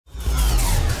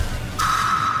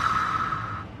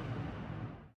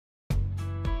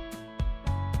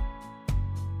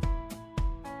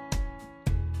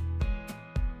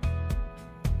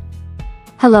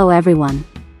Hello everyone.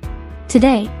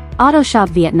 Today, Auto Shop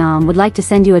Vietnam would like to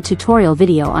send you a tutorial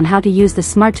video on how to use the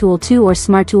Smarttool 2 or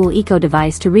Smarttool Eco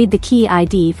device to read the key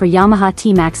ID for Yamaha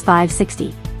Tmax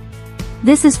 560.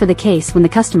 This is for the case when the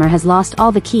customer has lost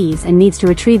all the keys and needs to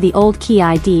retrieve the old key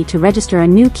ID to register a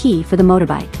new key for the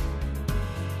motorbike.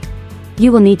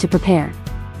 You will need to prepare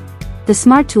the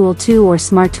Smarttool 2 or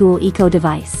Smarttool Eco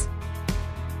device,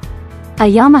 a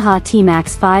Yamaha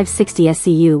Tmax 560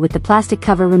 SCU with the plastic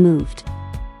cover removed,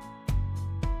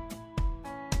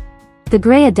 the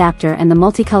gray adapter and the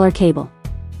multicolor cable,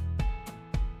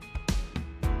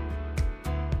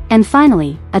 and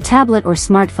finally, a tablet or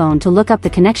smartphone to look up the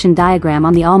connection diagram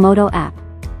on the Allmoto app.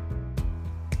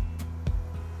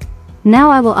 Now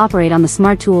I will operate on the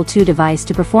Smarttool 2 device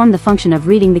to perform the function of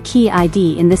reading the key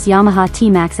ID in this Yamaha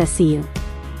Tmax SCU.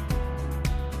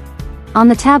 On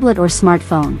the tablet or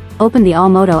smartphone, open the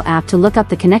Allmoto app to look up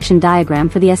the connection diagram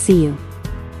for the SCU.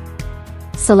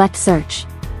 Select Search.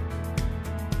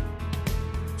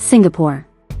 Singapore,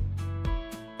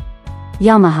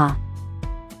 Yamaha,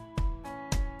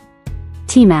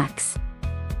 Tmax,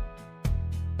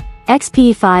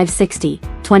 XP 560,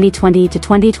 2020 to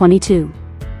 2022.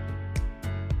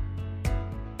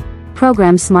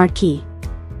 Program SMARTKEY.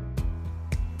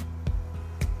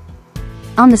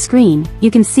 On the screen,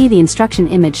 you can see the instruction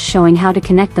image showing how to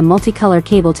connect the multicolor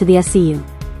cable to the SCU.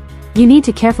 You need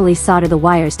to carefully solder the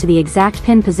wires to the exact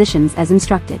pin positions as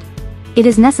instructed. It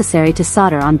is necessary to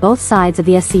solder on both sides of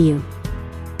the SCU.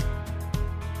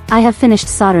 I have finished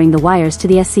soldering the wires to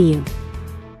the SCU.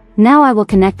 Now I will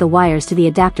connect the wires to the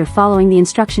adapter following the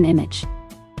instruction image.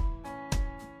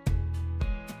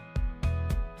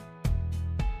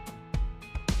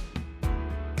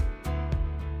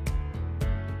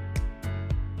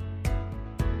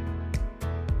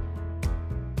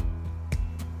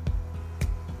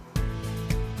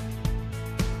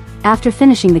 After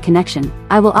finishing the connection,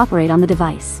 I will operate on the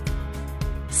device.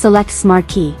 Select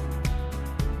SMARTKEY.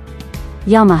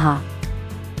 Yamaha.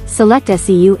 Select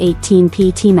SCU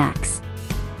 18P Tmax.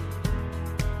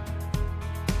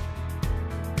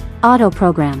 Auto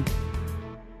Program.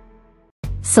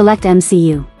 Select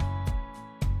MCU.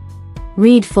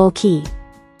 Read full key.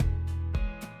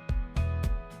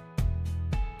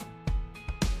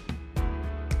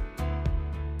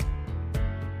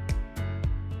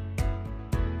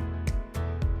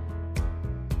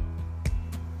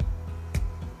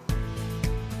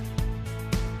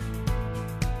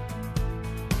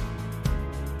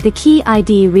 The key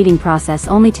ID reading process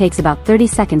only takes about 30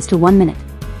 seconds to 1 minute.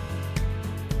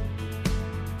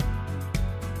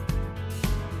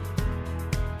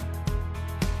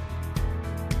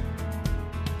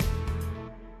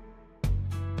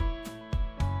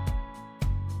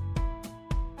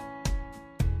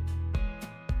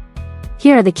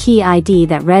 Here are the key ID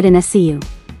that read in SCU.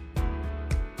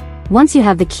 Once you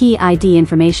have the key ID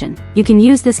information, you can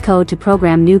use this code to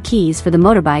program new keys for the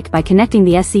motorbike by connecting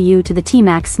the SCU to the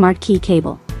Tmax SMARTKEY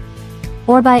cable,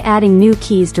 or by adding new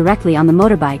keys directly on the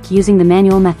motorbike using the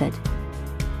manual method.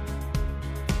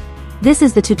 This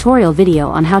is the tutorial video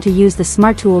on how to use the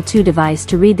Smarttool 2 device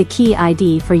to read the key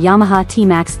ID for Yamaha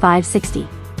Tmax 560.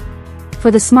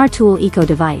 For the Smarttool Eco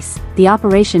device, the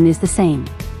operation is the same.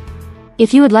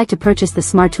 If you would like to purchase the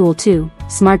Smarttool 2,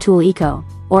 Smarttool Eco,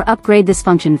 or upgrade this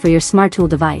function for your Smarttool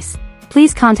device,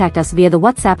 please contact us via the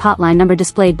WhatsApp hotline number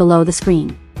displayed below the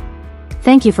screen.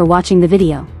 Thank you for watching the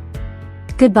video.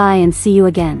 Goodbye and see you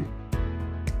again.